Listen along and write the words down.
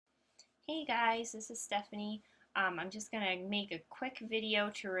Hey guys, this is Stephanie. I'm just going to make a quick video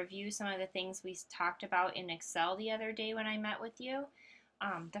to review some of the things we talked about in Excel the other day when I met with you.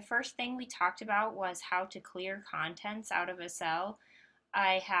 The first thing we talked about was how to clear contents out of a cell.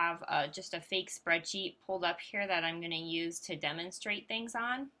 I have just a fake spreadsheet pulled up here that I'm going to use to demonstrate things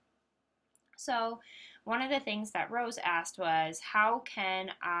on. So one of the things that Rose asked was, how can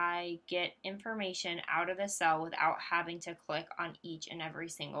I get information out of the cell without having to click on each and every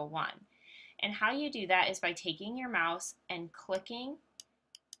single one? And how you do that is by taking your mouse and clicking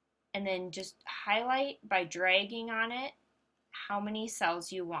and then just highlight by dragging on it how many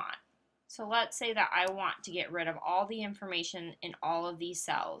cells you want. So let's say that I want to get rid of all the information in all of these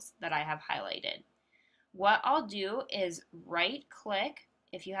cells that I have highlighted. What I'll do is right click.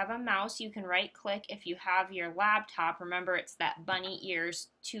 If you have a mouse, you can right click. If you have your laptop, remember it's that bunny ears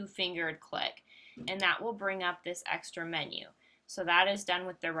two-fingered click, and that will bring up this extra menu. So that is done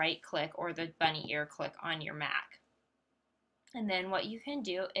with the right click or the bunny ear click on your Mac. And then what you can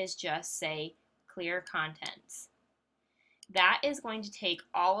do is just say clear contents. That is going to take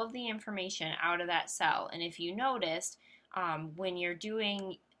all of the information out of that cell. And if you noticed, when you're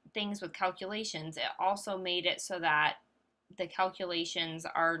doing things with calculations, it also made it so that the calculations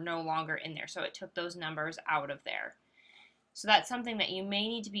are no longer in there. So it took those numbers out of there. So that's something that you may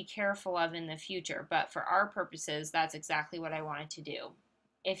need to be careful of in the future, but for our purposes, that's exactly what I wanted to do.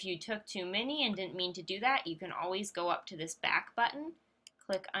 If you took too many and didn't mean to do that, you can always go up to this back button,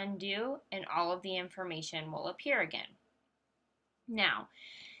 click undo, and all of the information will appear again. Now,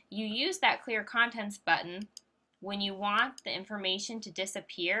 you use that clear contents button when you want the information to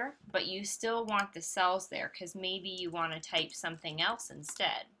disappear, but you still want the cells there because maybe you want to type something else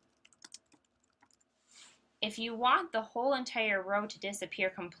instead. If you want the whole entire row to disappear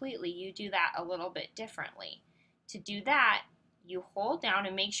completely, you do that a little bit differently. To do that, you hold down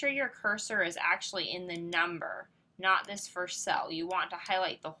and make sure your cursor is actually in the number, not this first cell. You want to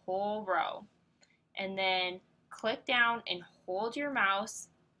highlight the whole row. And then click down and hold your mouse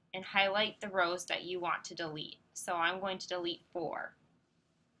and highlight the rows that you want to delete. So I'm going to delete 4.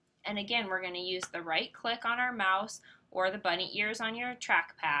 And again, we're going to use the right click on our mouse or the bunny ears on your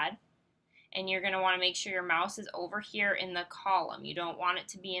trackpad. And you're going to want to make sure your mouse is over here in the column. You don't want it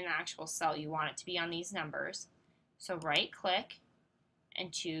to be in the actual cell. You want it to be on these numbers. So right click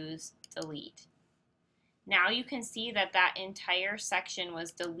and choose delete. Now you can see that that entire section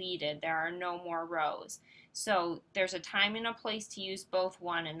was deleted. There are no more rows. So there's a time and a place to use both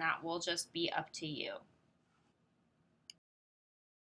one, and that will just be up to you.